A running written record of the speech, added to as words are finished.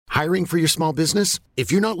Hiring for your small business?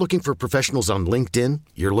 If you're not looking for professionals on LinkedIn,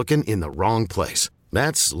 you're looking in the wrong place.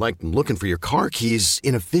 That's like looking for your car keys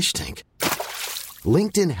in a fish tank.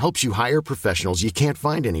 LinkedIn helps you hire professionals you can't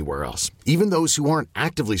find anywhere else, even those who aren't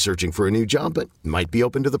actively searching for a new job but might be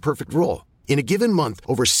open to the perfect role. In a given month,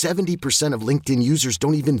 over 70% of LinkedIn users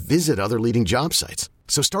don't even visit other leading job sites.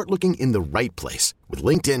 So start looking in the right place. With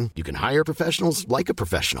LinkedIn, you can hire professionals like a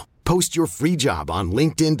professional. Post your free job on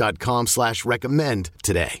linkedin.com/recommend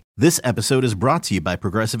today. This episode is brought to you by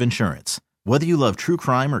Progressive Insurance. Whether you love true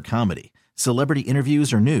crime or comedy, celebrity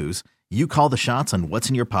interviews or news, you call the shots on what's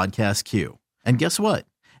in your podcast queue. And guess what?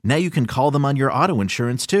 Now you can call them on your auto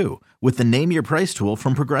insurance too with the Name Your Price tool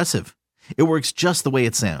from Progressive. It works just the way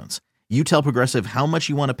it sounds. You tell Progressive how much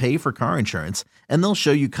you want to pay for car insurance, and they'll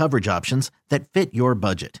show you coverage options that fit your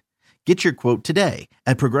budget. Get your quote today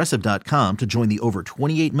at Progressive.com to join the over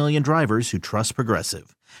 28 million drivers who trust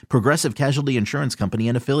Progressive. Progressive Casualty Insurance Company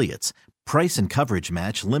and Affiliates. Price and coverage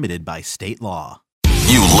match limited by state law.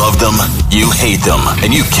 You love them, you hate them,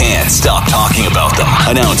 and you can't stop talking about them.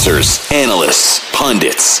 Announcers, analysts,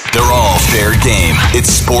 pundits, they're all fair game. It's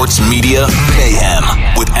Sports Media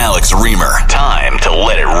Mayhem with Alex Reamer. Time to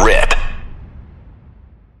let it rip.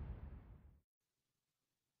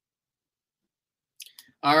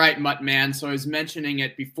 All right, Mutt Man. So I was mentioning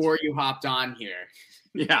it before you hopped on here.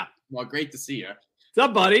 Yeah. Well, great to see you. What's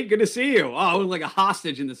up, buddy? Good to see you. Oh, I was like a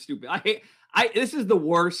hostage in the stupid. This is the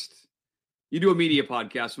worst. You do a media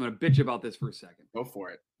podcast. I'm going to bitch about this for a second. Go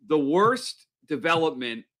for it. The worst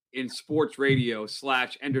development in sports radio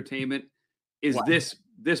 / entertainment is What? this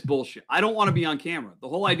bullshit. I don't want to be on camera. The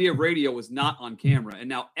whole idea of radio was not on camera. And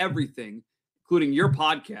now everything, including your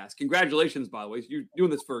podcast, congratulations, by the way. You're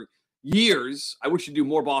doing this for years. I wish you'd do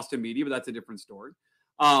more Boston media, but that's a different story.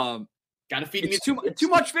 Got to feed me. It's too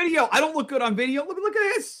much video. I don't look good on video. Look at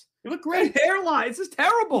this. You look Great great. hairline. This is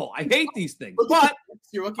terrible. I hate these things. But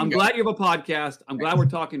You're looking I'm good. glad you have a podcast. I'm glad we're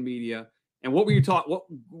talking media. And what were you talking?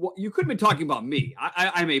 What you couldn't be talking about me.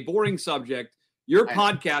 I'm a boring subject. Your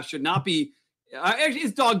podcast should not be. Actually,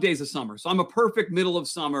 it's dog days of summer, so I'm a perfect middle of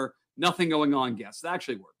summer, nothing going on guest. That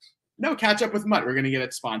actually works. No, catch up with Mutt. We're gonna get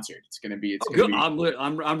it sponsored. It's gonna be. Good.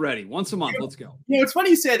 I'm ready. Once a month. Let's go. You know, it's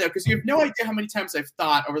funny you say that because you have no idea how many times I've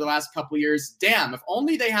thought over the last couple of years. Damn, if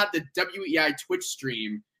only they had the WEI Twitch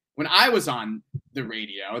stream when I was on the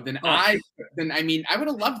radio, then I would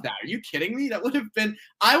have loved that. Are you kidding me? That would have been.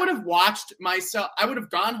 I would have watched myself. I would have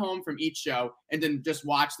gone home from each show and then just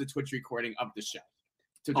watched the Twitch recording of the show.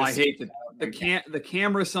 I hate the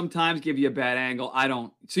camera sometimes give you a bad angle. I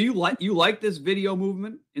don't. So you like this video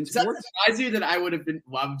movement in sports? Does that surprise you that I would have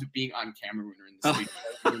loved being on camera when we're in the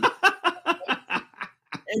studio?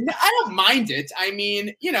 And I don't mind it. I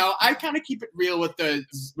mean, you know, I kind of keep it real with the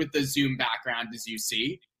Zoom background, as you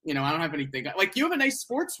see. You know, I don't have anything like you have a nice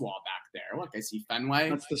sports wall back there. Look, I see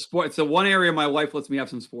Fenway. That's the sport. It's the one area my wife lets me have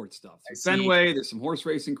some sports stuff. So I see. Fenway, there's some horse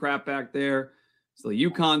racing crap back there. So the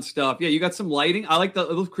Yukon stuff. Yeah, you got some lighting. I like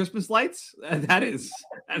those Christmas lights. That is.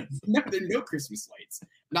 No, there are no Christmas lights.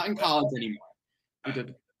 Not in college anymore. We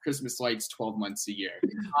did Christmas lights 12 months a year.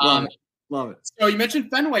 Love it. So you mentioned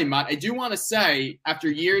Fenway, Mutt. I do want to say, after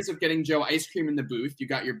years of getting Joe ice cream in the booth, you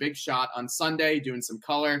got your big shot on Sunday doing some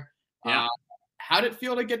color. Yeah. How did it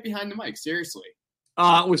feel to get behind the mic? Seriously.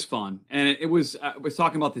 It was fun. And it was, I was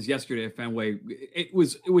talking about this yesterday at Fenway. It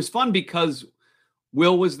was fun because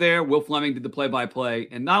Will was there. Will Fleming did the play-by-play.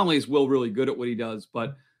 And not only is Will really good at what he does,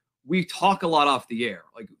 but we talk a lot off the air.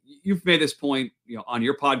 Like you've made this point, you know, on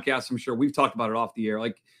your podcast, I'm sure we've talked about it off the air.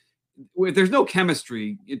 Like if there's no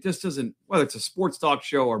chemistry, it just doesn't, whether it's a sports talk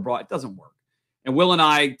show or broad, it doesn't work. And Will and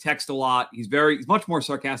I text a lot. He's much more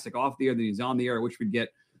sarcastic off the air than he's on the air. I wish we'd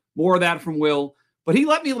get more of that from Will. But he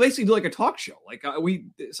let me basically do like a talk show. Like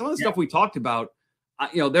some of the stuff we talked about,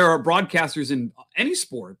 you know, there are broadcasters in any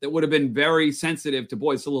sport that would have been very sensitive to,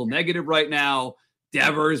 boy, it's a little negative right now.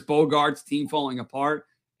 Devers, Bogarts, team falling apart.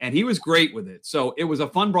 And he was great with it. So it was a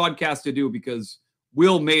fun broadcast to do because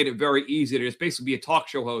Will made it very easy to just basically be a talk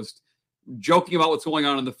show host, joking about what's going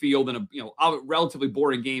on in the field in a relatively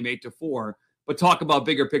boring game, 8-4, but talk about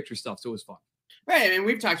bigger picture stuff. So it was fun. Right. I mean,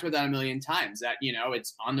 we've talked about that a million times that, you know,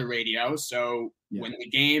 it's on the radio. So when the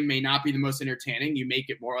game may not be the most entertaining, you make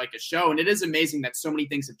it more like a show. And it is amazing that so many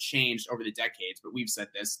things have changed over the decades. But we've said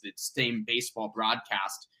this, the same baseball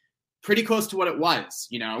broadcast, pretty close to what it was,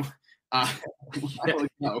 you know. I don't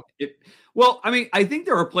know. Well, I mean, I think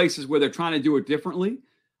there are places where they're trying to do it differently.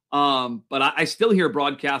 But I still hear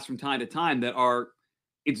broadcasts from time to time that are,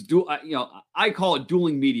 I call it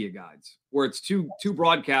dueling media guides, where it's two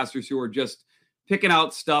broadcasters who are just picking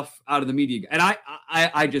out stuff out of the media. And I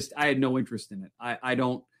had no interest in it. I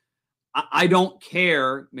don't, I don't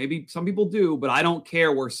care. Maybe some people do, but I don't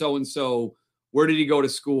care where so-and-so, where did he go to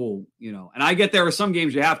school? And I get there are some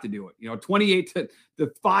games you have to do it. 28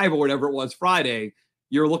 to 5 or whatever it was Friday,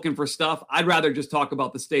 you're looking for stuff. I'd rather just talk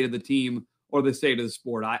about the state of the team or the state of the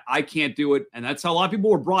sport. I can't do it. And that's how a lot of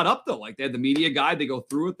people were brought up, though. Like, they had the media guide, they go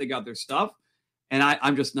through it, they got their stuff. And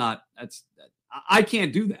I'm just not, I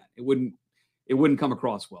can't do that. It wouldn't come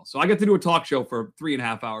across well. So I got to do a talk show for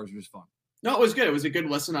 3.5 hours, which was fun. No, it was good. It was a good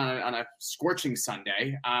listen on a scorching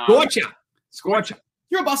Sunday. Scorcha.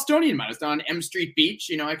 You're a Bostonian, man. I was down on M Street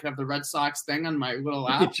Beach. I could have the Red Sox thing on my little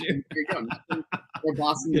app. Here you go. We're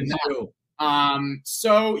Boston than that.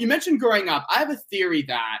 So you mentioned growing up. I have a theory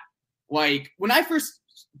that, like, when I first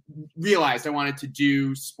realized I wanted to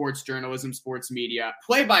do sports journalism, sports media,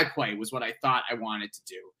 play-by-play was what I thought I wanted to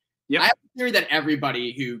do. Yep. I have a theory that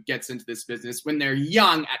everybody who gets into this business, when they're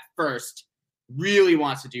young at first, really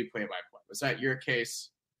wants to do play-by-play. Was that your case?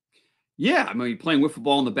 Yeah. I mean, playing wiffle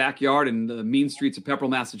ball in the backyard in the mean streets of Pepperell,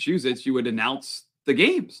 Massachusetts, you would announce the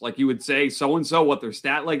games. Like, you would say so-and-so, what their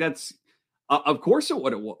stat, like, that's, of course,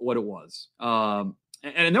 what it was. And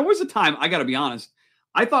there was a time, I got to be honest,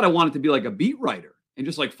 I thought I wanted to be like a beat writer and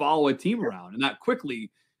just like follow a team around, and that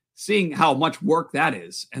quickly seeing how much work that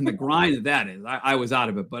is and the grind that is, I was out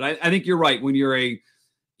of it. But I think you're right. When you're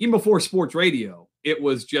even before sports radio, it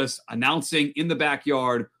was just announcing in the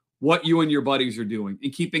backyard what you and your buddies are doing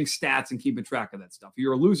and keeping stats and keeping track of that stuff. If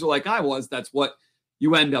you're a loser like I was, that's what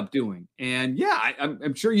you end up doing. And yeah,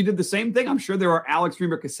 I'm sure you did the same thing. I'm sure there are Alex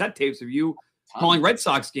Reamer cassette tapes of you calling Red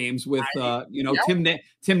Sox games with,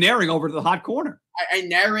 Tim Naring over to the hot corner. I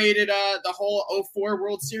narrated the whole 2004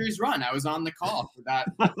 World Series run. I was on the call for that.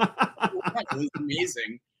 It was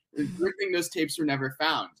amazing. It's a good thing those tapes were never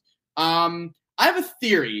found. I have a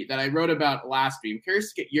theory that I wrote about last week. I'm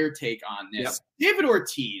curious to get your take on this. Yep. David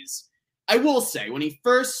Ortiz, I will say, when he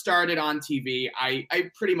first started on TV, I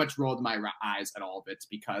pretty much rolled my eyes at all of it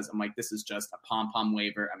because I'm like, this is just a pom-pom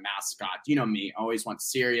waiver, a mascot. You know me, I always want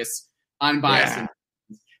serious, unbiased. Yeah.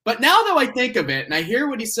 But now that I think of it, and I hear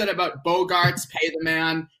what he said about Bogarts, pay the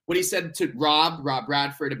man, what he said to Rob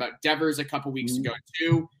Bradford about Devers a couple weeks ago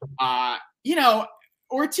too,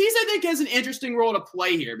 Ortiz, I think, has an interesting role to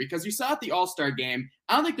play here because you saw at the All-Star game,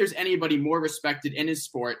 I don't think there's anybody more respected in his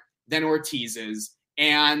sport than Ortiz is.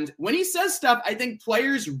 And when he says stuff, I think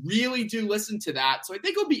players really do listen to that. So I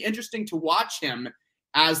think it'll be interesting to watch him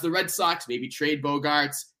as the Red Sox maybe trade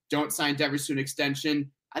Bogarts, don't sign Devers to an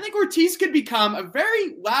extension. I think Ortiz could become a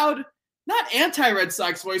very loud, not anti-Red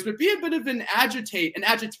Sox voice, but be a bit of an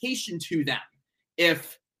agitation to them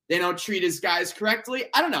if they don't treat his guys correctly.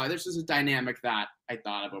 I don't know. There's just a dynamic that I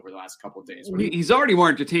thought of over the last couple of days. He's already more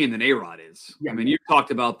entertaining than A-Rod is. Yeah. I mean, you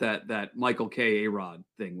talked about that Michael K. A-Rod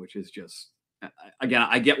thing, which is just, again,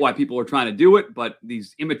 I get why people are trying to do it, but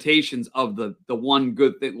these imitations of the one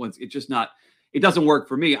good thing, it's just not, it doesn't work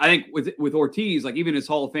for me. I think with Ortiz, like even his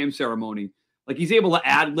Hall of Fame ceremony, like he's able to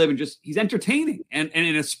ad lib and he's entertaining. And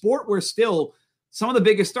in a sport where still some of the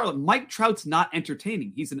biggest stars, like Mike Trout's not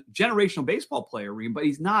entertaining. He's a generational baseball player, Reem, but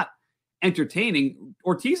he's not entertaining.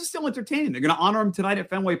 Ortiz is still entertaining. They're going to honor him tonight at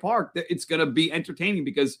Fenway Park. It's going to be entertaining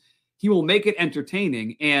because he will make it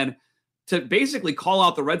entertaining. And to basically call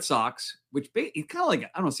out the Red Sox, which he's kind of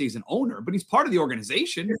like, I don't say he's an owner, but he's part of the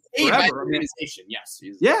organization. Organization, yes.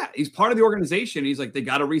 He's part of the organization. He's like, they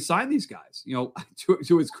got to re-sign these guys.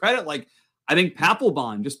 To his credit, like I think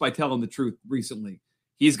Papelbon, just by telling the truth recently,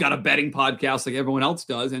 he's got a betting podcast like everyone else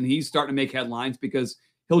does, and he's starting to make headlines because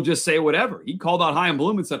he'll just say whatever. He called out Chaim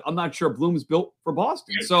Bloom and said, I'm not sure Bloom's built for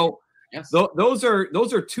Boston. So those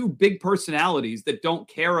are two big personalities that don't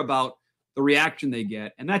care about the reaction they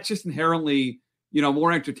get. And that's just inherently,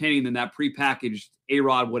 more entertaining than that prepackaged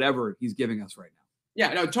A-Rod, whatever he's giving us right now.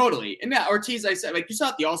 Yeah, no, totally. And yeah, Ortiz, I said, like you saw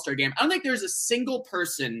at the All-Star game, I don't think there's a single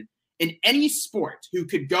person in any sport who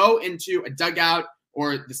could go into a dugout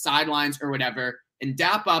or the sidelines or whatever and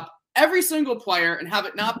dap up every single player and have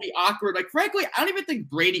it not be awkward. Like, frankly, I don't even think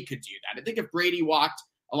Brady could do that. I think if Brady walked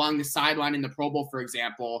along the sideline in the Pro Bowl, for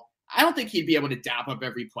example, I don't think he'd be able to dap up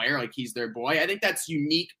every player like he's their boy. I think that's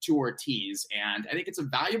unique to Ortiz, and I think it's a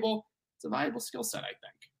valuable skill set, I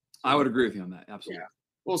think. I would agree with you on that. Absolutely. Yeah,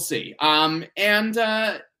 we'll see.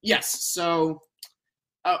 Yes. So,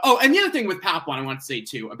 and the other thing with Papelbon I want to say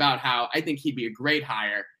too about how I think he'd be a great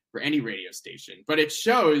hire for any radio station, but it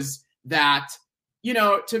shows that,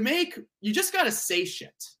 to make, you just got to say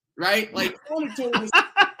shit, right? Like, really,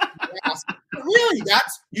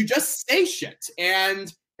 you just say shit.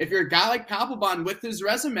 And if you're a guy like Papelbon with his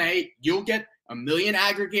resume, you'll get a million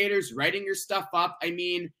aggregators writing your stuff up. I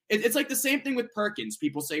mean, it's like the same thing with Perkins.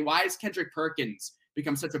 People say, why is Kendrick Perkins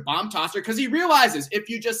become such a bomb tosser because he realizes if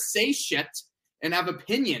you just say shit and have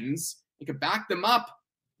opinions, you can back them up,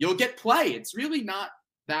 you'll get play. It's really not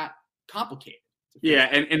that complicated. Yeah,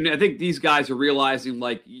 and I think these guys are realizing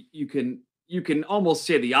like you can almost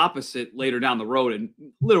say the opposite later down the road, and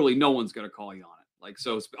literally no one's going to call you on it. Like,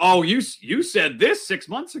 so, oh, you said this 6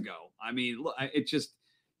 months ago. I mean,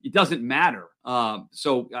 it doesn't matter.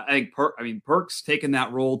 So I think Perk's taken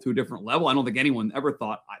that role to a different level. I don't think anyone ever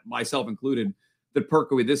thought, myself included, that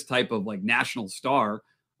Perk would be this type of like national star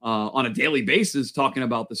on a daily basis talking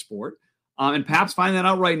about the sport. And Pap's finding that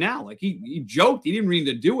out right now. Like he joked, he didn't mean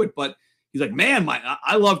to do it, but he's like, man,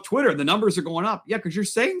 I love Twitter. The numbers are going up. Yeah, because you're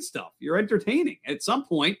saying stuff. You're entertaining. At some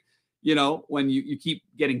point, when you keep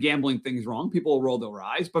getting gambling things wrong, people will roll their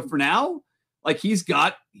eyes. But for now, like he's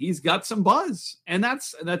got some buzz, and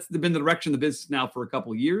that's been the direction of the business now for a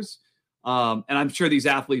couple of years. And I'm sure these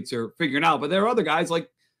athletes are figuring out. But there are other guys like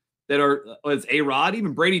that are as A-Rod,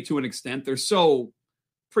 even Brady to an extent. They're so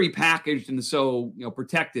prepackaged and so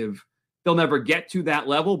protective. They'll never get to that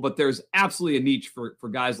level, but there's absolutely a niche for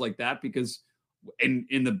guys like that because in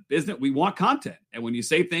the business, we want content. And when you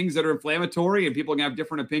say things that are inflammatory and people are going to have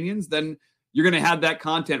different opinions, then you're going to have that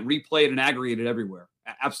content replayed and aggregated everywhere.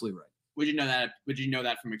 Absolutely right. Would you know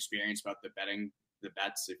that from experience about the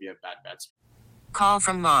bets, if you have bad bets? Call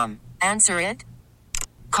from mom. Answer it.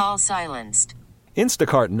 Call silenced.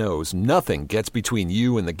 Instacart knows nothing gets between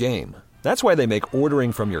you and the game. That's why they make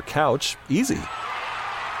ordering from your couch easy.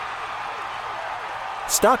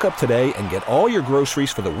 Stock up today and get all your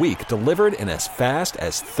groceries for the week delivered in as fast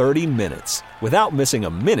as 30 minutes without missing a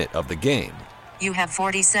minute of the game. You have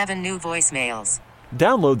 47 new voicemails.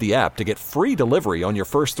 Download the app to get free delivery on your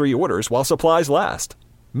first 3 orders while supplies last.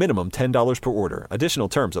 Minimum $10 per order. Additional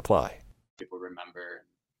terms apply. People remember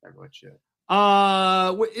everyone should.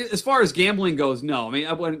 As far as gambling goes, no. I mean,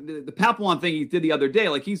 the Papelbon thing he did the other day,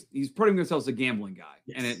 like he's putting himself as a gambling guy,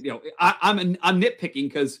 yes. And I'm nitpicking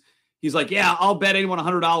because he's like, yeah, I'll bet anyone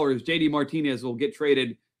 $100 JD Martinez will get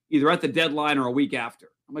traded either at the deadline or a week after.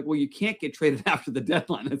 I'm like, well, you can't get traded after the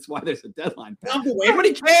deadline. That's why there's a deadline.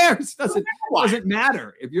 Nobody cares. Doesn't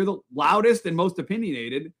matter. If you're the loudest and most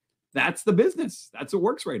opinionated, that's the business. That's what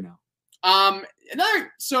works right now.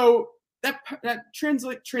 So that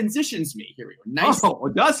transitions me. Here we go. Nice. Oh,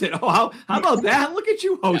 does it? Oh, how about that? Look at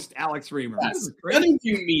you, host Alex Reamer. Yes. Another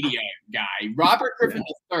new media guy, Robert Griffin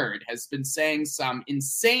III, has been saying some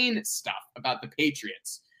insane stuff about the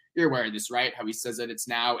Patriots. You're aware of this, right? How he says that it's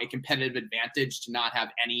now a competitive advantage to not have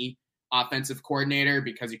any offensive coordinator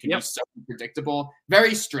because you can be so predictable.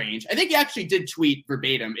 Very strange. I think he actually did tweet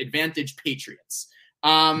verbatim, "Advantage Patriots."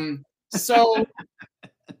 So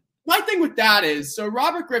my thing with that is, so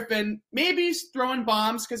Robert Griffin, maybe he's throwing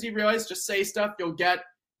bombs because he realized just say stuff, you'll get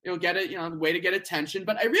it, the way to get attention.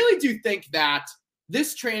 But I really do think that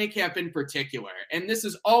this training camp in particular, and this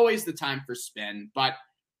is always the time for spin, but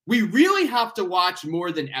we really have to watch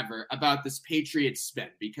more than ever about this Patriots spin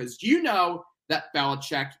because that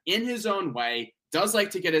Belichick, in his own way, does like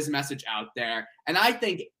to get his message out there. And I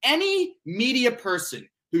think any media person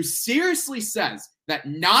who seriously says that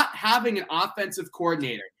not having an offensive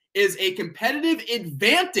coordinator is a competitive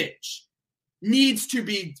advantage needs to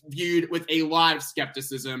be viewed with a lot of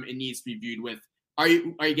skepticism. It needs to be viewed with, are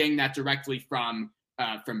you getting that directly from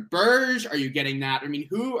Burge? Are you getting that? I mean,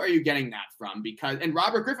 who are you getting that from? And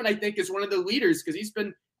Robert Griffin, I think, is one of the leaders because he's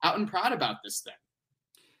been out and proud about this thing.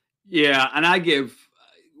 Yeah, and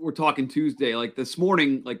we're talking Tuesday, like this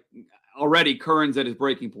morning, like already Curran's at his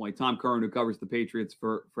breaking point. Tom Curran, who covers the Patriots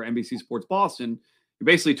for NBC Sports Boston, he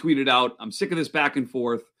basically tweeted out, "I'm sick of this back and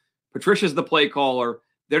forth. Patricia's the play caller.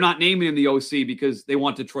 They're not naming him the OC because they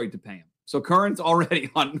want Detroit to pay him." So Curran's already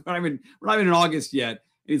on. We're not even in August yet.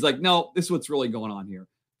 And he's like, no, this is what's really going on here.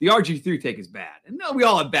 The RG3 take is bad. And no, we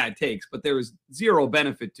all have bad takes, but there is zero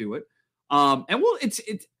benefit to it. I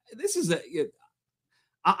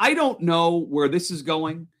don't know where this is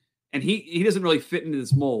going. And he doesn't really fit into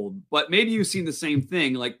this mold, but maybe you've seen the same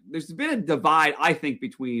thing. Like there's been a divide, I think,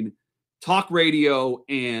 between talk radio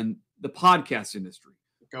and the podcast industry,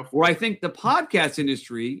 where I think the podcast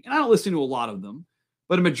industry, and I don't listen to a lot of them,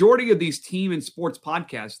 but a majority of these team and sports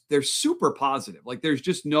podcasts, they're super positive. Like there's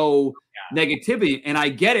just no negativity. And I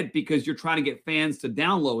get it because you're trying to get fans to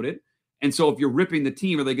download it. And so if you're ripping the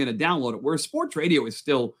team, are they going to download it? Whereas sports radio is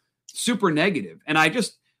still super negative. And I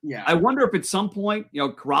wonder if at some point,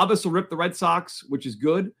 Carabas will rip the Red Sox, which is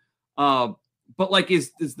good. But like,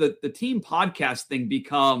 is the team podcast thing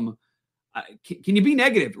become, can you be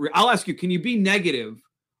negative? I'll ask you, can you be negative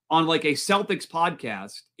on like a Celtics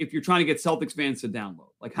podcast if you're trying to get Celtics fans to download?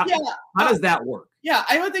 Like how does that work? Yeah,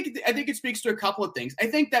 I think it speaks to a couple of things. I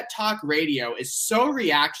think that talk radio is so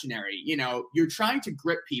reactionary. You know, you're trying to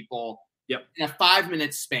grip people in a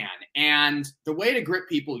 5-minute span. And the way to grip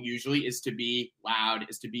people usually is to be loud,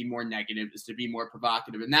 is to be more negative, is to be more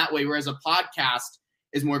provocative. And that way, whereas a podcast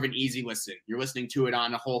is more of an easy listen. You're listening to it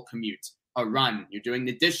on a whole commute, a run, you're doing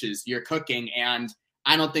the dishes, you're cooking. And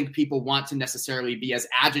I don't think people want to necessarily be as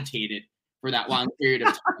agitated for that long period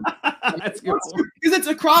of time. That's good. Because it's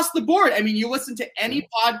across the board. I mean, you listen to any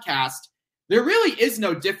podcast, there really is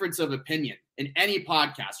no difference of opinion in any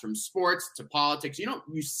podcast, from sports to politics.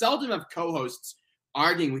 You seldom have co-hosts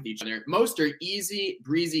arguing with each other. Most are easy,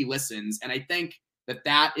 breezy listens. And I think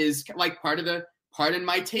that is like part of the pardon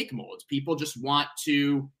my take mold. People just want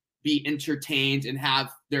to be entertained and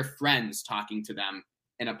have their friends talking to them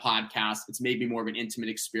in a podcast. It's maybe more of an intimate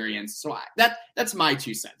experience. So that's my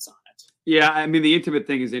 2 cents on it. Yeah, I mean, the intimate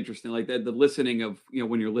thing is interesting. Like the listening of,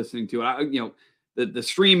 when you're listening to it, the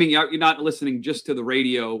streaming, you're not listening just to the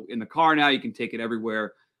radio in the car now. You can take it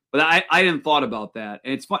everywhere. But I didn't thought about that.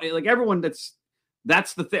 And it's funny, like everyone that's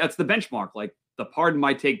the benchmark, like the pardon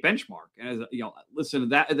my take benchmark. And as listen to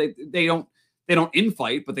that, they don't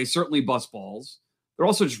infight, but they certainly bust balls. They're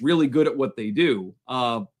also just really good at what they do.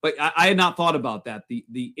 But I had not thought about that.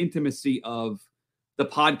 The intimacy of the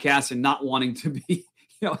podcast and not wanting to be,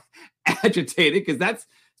 agitated, because that's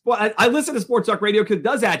what I listen to sports talk radio because it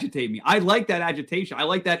does agitate me. I like that agitation. I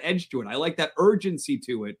like that edge to it. I like that urgency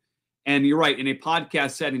to it. And you're right. In a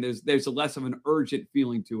podcast setting, there's a less of an urgent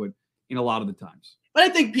feeling to it in a lot of the times. But I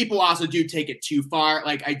think people also do take it too far.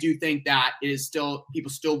 Like, I do think that it is still,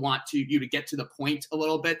 people still want you to get to the point a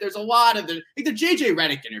little bit. There's a lot of the JJ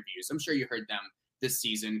Redick interviews. I'm sure you heard them this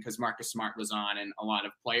season because Marcus Smart was on and a lot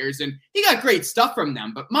of players, and he got great stuff from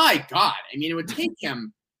them. But my God, I mean, it would take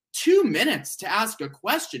him 2 minutes to ask a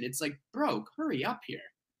question. It's like, bro, hurry up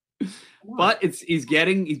here. But he's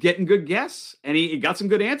getting good guesses, and he got some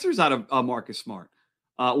good answers out of Marcus Smart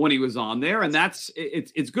when he was on there, and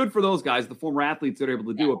it's good for those guys, the former athletes that are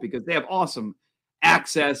able to do it, because they have awesome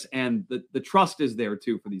access, and the trust is there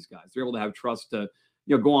too for these guys. They're able to have trust to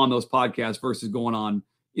go on those podcasts versus going on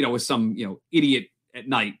with some idiot at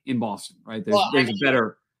night in Boston, right? There's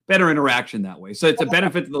a better interaction that way. So it's a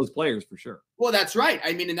benefit to those players for sure. Well, that's right.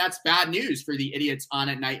 I mean, and that's bad news for the idiots on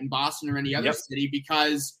at night in Boston or any other city,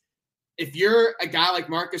 because if you're a guy like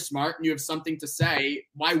Marcus Smart and you have something to say,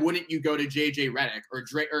 why wouldn't you go to JJ Redick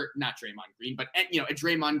or not Draymond Green, but a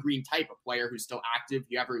Draymond Green type of player who's still active,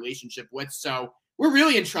 you have a relationship with? So we're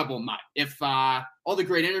really in trouble, Mutt, if all the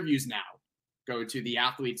great interviews now go to the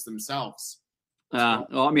athletes themselves. Well,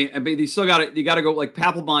 I mean, you still got to go, like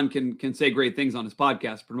Papelbon can say great things on his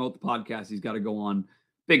podcast, promote the podcast. He's got to go on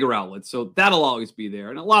bigger outlets. So that'll always be there.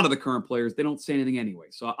 And a lot of the current players, they don't say anything anyway.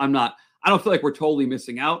 So I don't feel like we're totally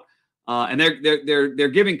missing out. And they're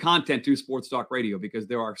giving content to Sports Talk Radio because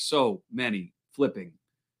there are so many flipping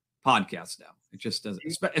podcasts now. It just doesn't,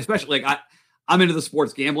 especially like I'm into the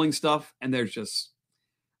sports gambling stuff, and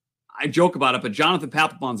I joke about it, but Jonathan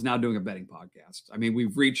Papelbon's now doing a betting podcast. I mean,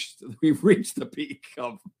 we've reached the peak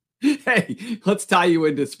of, hey, let's tie you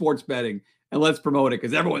into sports betting and let's promote it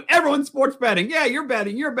because everyone's sports betting. Yeah, you're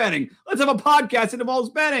betting. Let's have a podcast that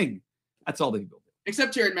involves betting. That's all they do.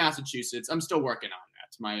 Except here in Massachusetts, I'm still working on that.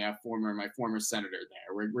 My former senator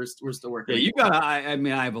there. We're still working. Yeah, you got. I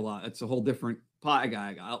have a lot. It's a whole different I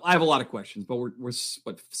have a lot of questions, but we're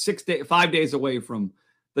 5 days away from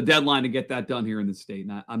the deadline to get that done here in the state,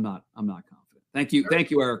 and I'm not confident. Thank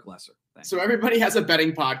you, Eric Lesser. So everybody has a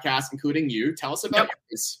betting podcast, including you. Tell us about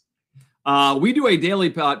yours. We do a daily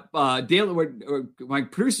my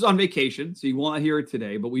producer's on vacation, so you won't hear it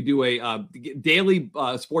today, but we do a daily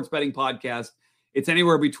sports betting podcast. It's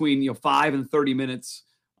anywhere between 5 and 30 minutes,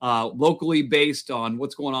 locally based on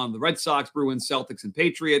what's going on in the Red Sox, Bruins, Celtics, and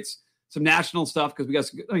Patriots. Some national stuff because we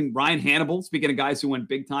got Ryan Hannibal. Speaking of guys who went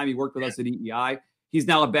big time, he worked with us at EEI. He's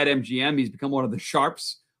now at BetMGM. He's become one of the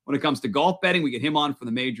sharps when it comes to golf betting. We get him on for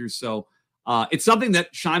the majors. So it's something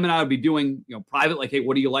that Shime and I would be doing, private, like, hey,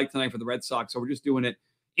 what do you like tonight for the Red Sox? So we're just doing it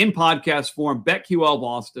in podcast form. BetQL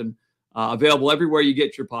Boston, available everywhere you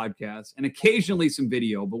get your podcasts, and occasionally some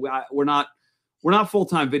video, but we're not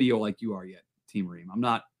full-time video like you are yet, Team Ream. I'm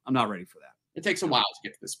not ready for that. It takes a while to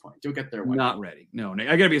get to this point. You'll get there. Not ready. No,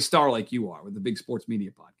 I got to be a star like you are with the big sports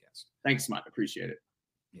media podcast. Thanks, Mutt. Appreciate it.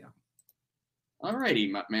 Yeah. All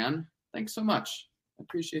righty, Mutt, man. Thanks so much. I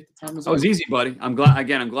appreciate the time. That was easy, buddy. I'm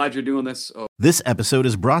glad you're doing this. This episode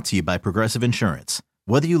is brought to you by Progressive Insurance.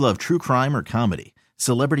 Whether you love true crime or comedy,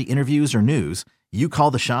 celebrity interviews or news, you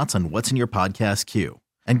call the shots on what's in your podcast queue.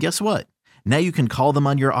 And guess what? Now you can call them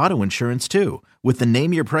on your auto insurance too with the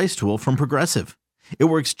Name Your Price tool from Progressive. It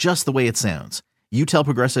works just the way it sounds. You tell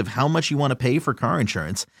Progressive how much you want to pay for car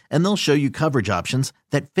insurance, and they'll show you coverage options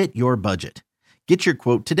that fit your budget. Get your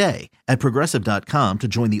quote today at Progressive.com to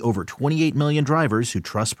join the over 28 million drivers who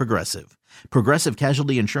trust Progressive. Progressive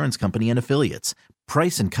Casualty Insurance Company and Affiliates.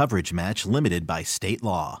 Price and coverage match limited by state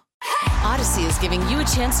law. Odyssey is giving you a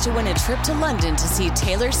chance to win a trip to London to see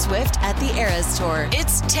Taylor Swift at the Eras Tour.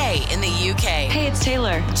 It's Tay in the UK. Hey, it's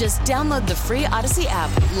Taylor. Just download the free Odyssey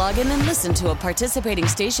app, log in and listen to a participating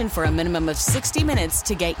station for a minimum of 60 minutes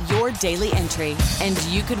to get your daily entry. And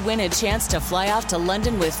you could win a chance to fly off to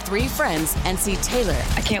London with 3 friends and see Taylor.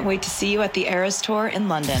 I can't wait to see you at the Eras Tour in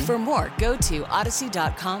London. For more, go to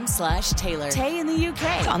odyssey.com/Taylor. Tay in the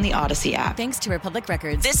UK. On the Odyssey app. Thanks to Republic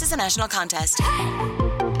Records. This is a national contest.